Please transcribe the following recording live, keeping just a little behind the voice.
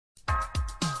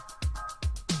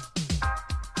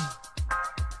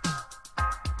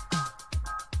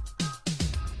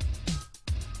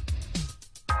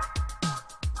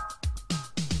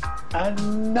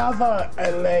Another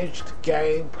alleged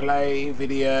gameplay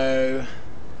video.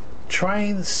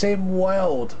 Train Sim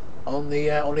World on the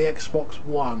Xbox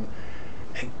One.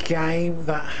 A game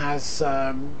that has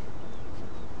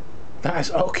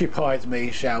occupied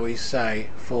me, shall we say,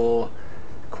 for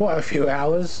quite a few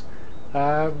hours.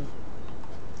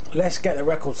 Let's get the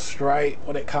record straight.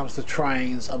 When it comes to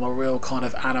trains, I'm a real kind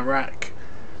of anorak.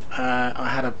 I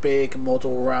had a big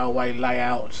model railway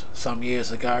layout some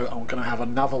years ago. I'm going to have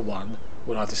another one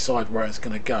when I decide where it's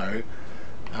going to go.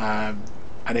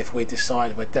 And if we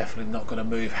decide we're definitely not going to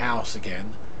move house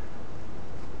again.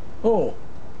 Oh,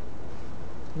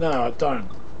 no, I don't.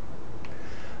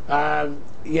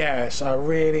 Yeah, so I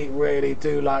really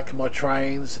do like my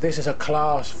trains. This is a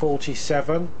Class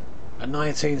 47, a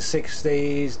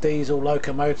 1960s diesel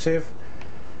locomotive.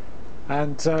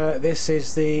 And this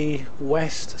is the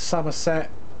West Somerset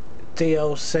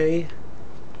DLC.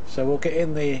 So we'll get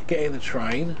in the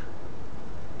train.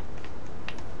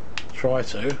 Try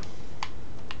to.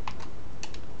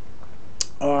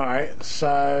 Alright,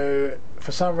 so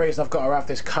for some reason I've got to have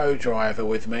this co-driver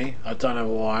with me. I don't know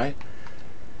why.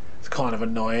 It's kind of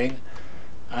annoying.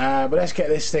 But let's get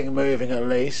this thing moving at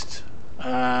least.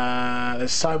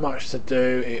 There's so much to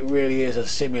do. It really is a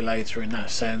simulator in that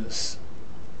sense.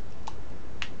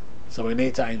 So we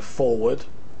need to aim forward,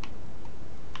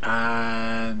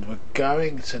 and we're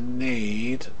going to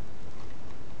need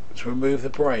to remove the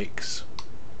brakes.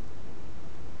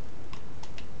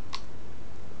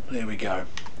 There we go,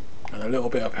 and a little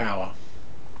bit of power.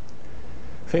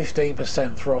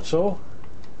 15% throttle.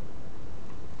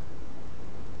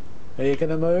 Are you going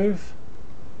to move?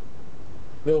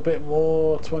 A little bit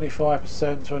more,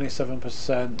 25%,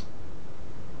 27%.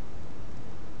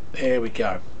 There we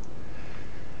go.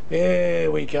 Here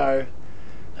we go.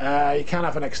 You can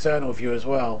have an external view as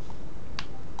well.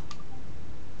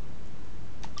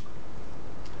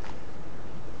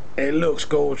 It looks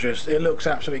gorgeous. It looks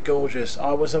absolutely gorgeous.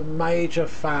 I was a major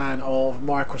fan of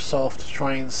Microsoft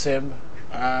Train Sim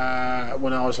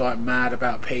when I was like mad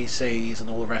about PCs and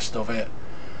all the rest of it.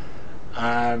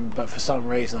 But for some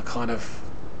reason I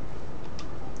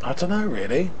don't know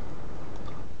really.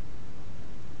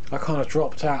 I kind of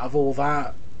dropped out of all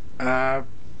that.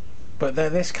 But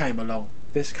then this came along.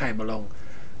 This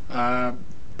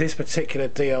particular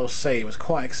DLC was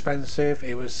quite expensive.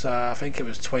 It was, I think it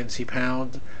was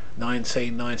 £20,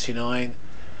 $19.99.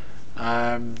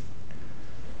 I'll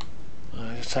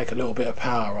just take a little bit of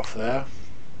power off there.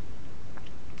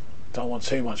 Don't want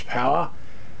too much power.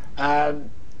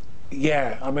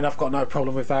 Yeah, I mean I've got no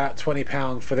problem with that.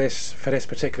 £20 for this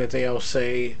particular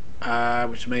DLC.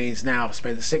 Which means now I've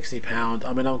spent £60.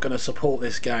 I mean I'm going to support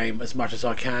this game as much as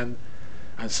I can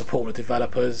and support the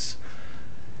developers.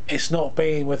 It's not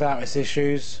been without its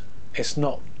issues. It's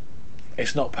not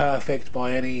perfect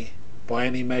by any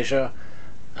measure.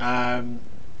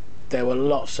 There were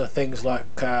lots of things like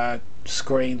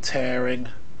screen tearing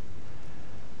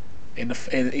in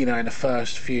the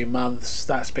first few months.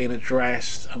 That's been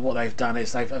addressed, and what they've done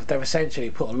is they've essentially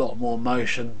put a lot more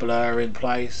motion blur in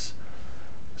place.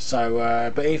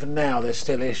 So, but even now there's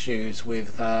still issues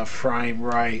with frame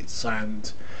rates,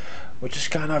 and we're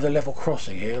just going over the level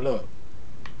crossing here. Look,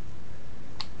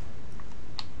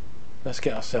 let's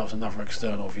get ourselves another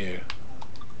external view.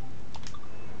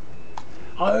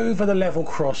 Over the level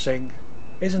crossing,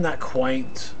 isn't that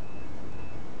quaint?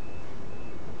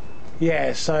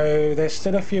 Yeah, so there's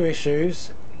still a few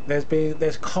issues.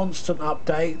 There's constant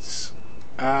updates,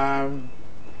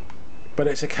 but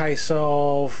it's a case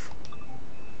of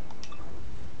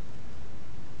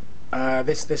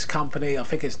this company, I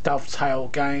think it's Dovetail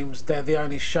Games, they're the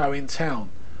only show in town.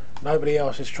 Nobody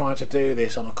else is trying to do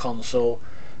this on a console,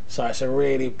 so it's a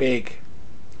really big,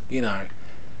 it's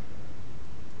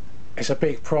a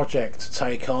big project to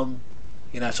take on.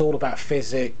 It's all about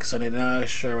physics and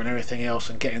inertia and everything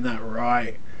else and getting that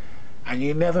right, and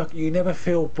you never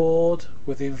feel bored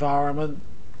with the environment.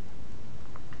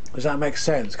 Does that make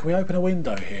sense? Can we open a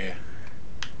window here?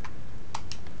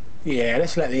 Yeah,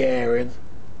 let's let the air in.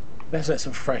 Let's let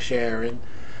some fresh air in.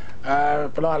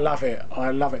 But I love it.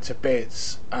 I love it to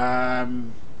bits.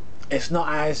 It's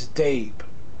not as deep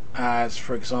as,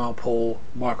 for example,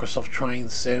 Microsoft Train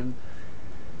Sim,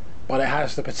 but it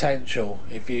has the potential,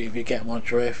 if you get my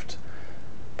drift.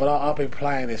 But I've been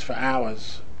playing this for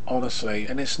hours, honestly,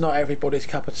 and it's not everybody's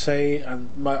cup of tea, and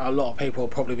a lot of people will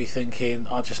probably be thinking,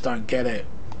 I just don't get it.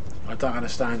 I don't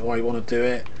understand why you want to do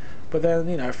it. But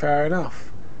then, fair enough,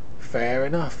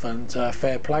 and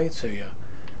fair play to you.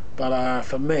 But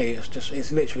for me,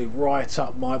 it's literally right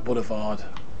up my boulevard,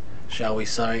 shall we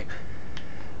say.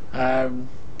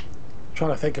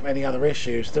 trying to think of any other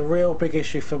issues. The real big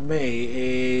issue for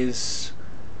me is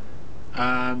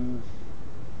the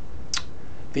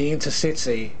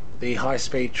intercity, the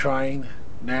high-speed train.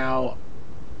 Now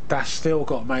that's still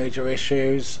got major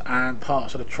issues, and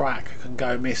parts of the track can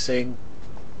go missing.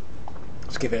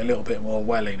 Let's give it a little bit more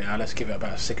welly now. Let's give it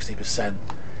about 60%.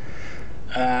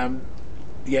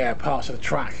 Yeah, parts of the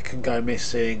track can go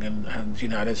missing, and you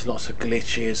know, there's lots of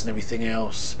glitches and everything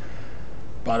else,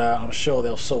 but I'm sure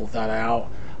they'll sort that out.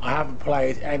 I haven't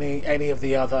played any of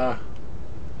the other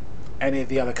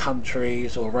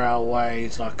countries or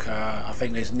railways, like I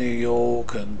think there's New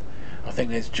York, and I think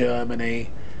there's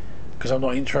Germany, because I'm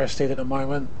not interested at the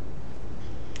moment.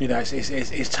 You know,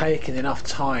 it's taking enough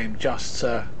time just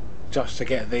to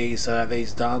get these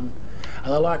done.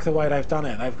 And I like the way they've done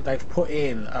it. They've put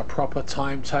in a proper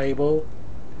timetable,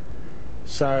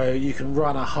 so you can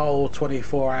run a whole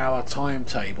 24-hour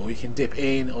timetable. You can dip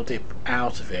in or dip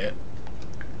out of it.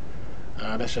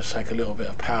 Let's just take a little bit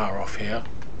of power off here.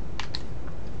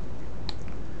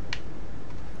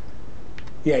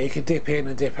 Yeah, you can dip in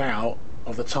and dip out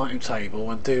of the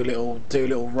timetable and do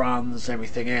little runs,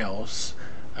 everything else.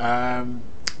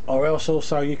 Or else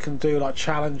also you can do like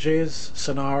challenges,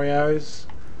 scenarios.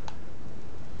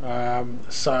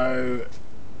 So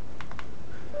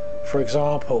for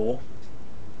example,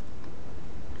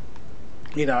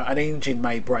 you know, an engine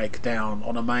may break down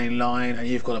on a main line and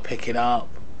you've got to pick it up,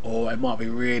 or it might be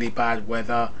really bad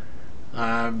weather.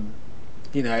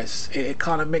 You know, it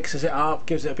kind of mixes it up,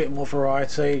 gives it a bit more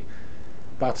variety.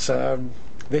 But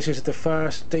this is the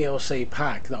first DLC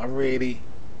pack that I really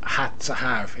had to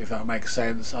have, if that makes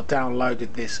sense. I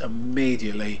downloaded this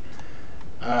immediately.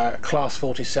 Class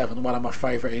 47, one of my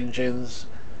favourite engines.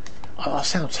 I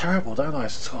sound terrible, don't I?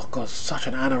 Oh God, such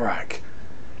an anorak.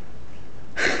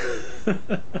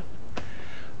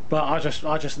 But I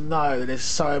just know that there's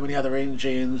so many other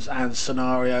engines and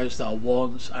scenarios that I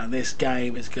want, and this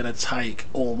game is going to take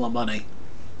all my money.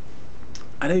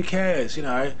 And who cares? You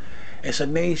know, it's a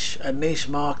niche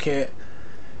market.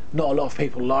 Not a lot of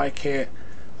people like it.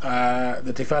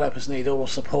 The developers need all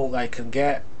the support they can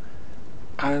get,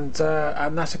 and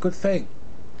that's a good thing.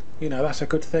 You know, that's a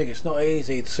good thing. It's not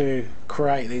easy to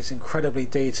create these incredibly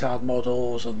detailed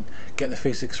models and get the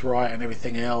physics right and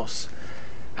everything else.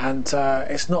 And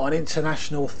it's not an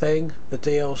international thing, the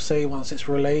DLC, once it's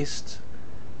released.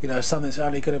 You know, something that's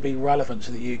only going to be relevant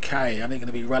to the UK, only going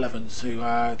to be relevant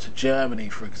to Germany,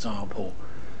 for example.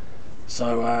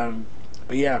 So,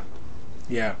 but yeah,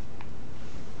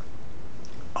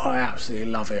 I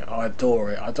absolutely love it. I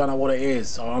adore it. I don't know what it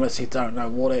is. I honestly don't know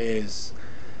what it is.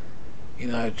 You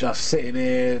know, just sitting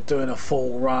here doing a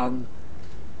full run,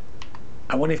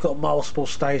 and when you've got multiple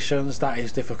stations, that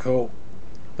is difficult.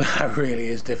 That really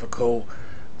is difficult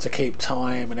to keep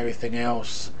time and everything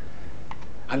else.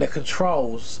 And the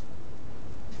controls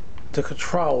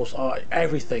are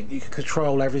everything. You can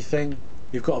control everything.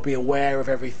 You've got to be aware of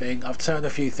everything. I've turned a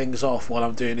few things off while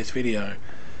I'm doing this video.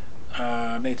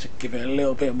 I need to give it a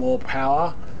little bit more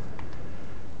power,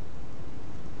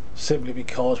 simply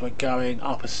because we're going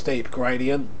up a steep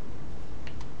gradient.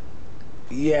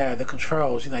 Yeah, the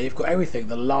controls, you know, you've got everything,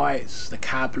 the lights, the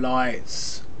cab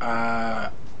lights.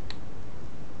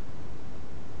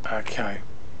 Okay,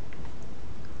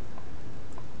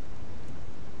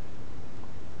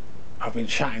 I've been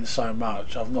chatting so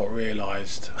much I've not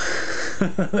realised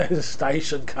there's a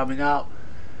station coming up.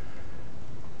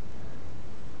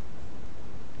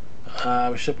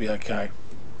 We should be okay.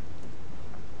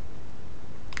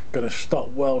 Gonna stop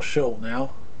well short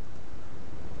now.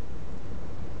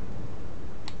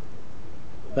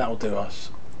 That'll do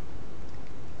us.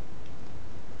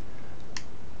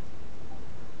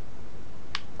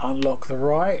 Unlock the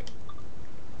right,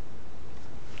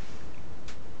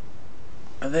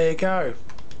 and there you go.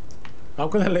 I'm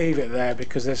going to leave it there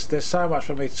because there's so much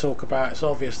for me to talk about. It's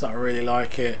obvious that I really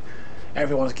like it.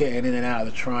 Everyone's getting in and out of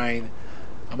the train.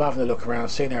 I'm having a look around,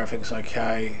 seeing everything's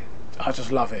okay. I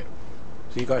just love it.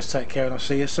 So you guys take care, and I'll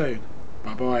see you soon.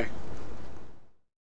 Bye bye.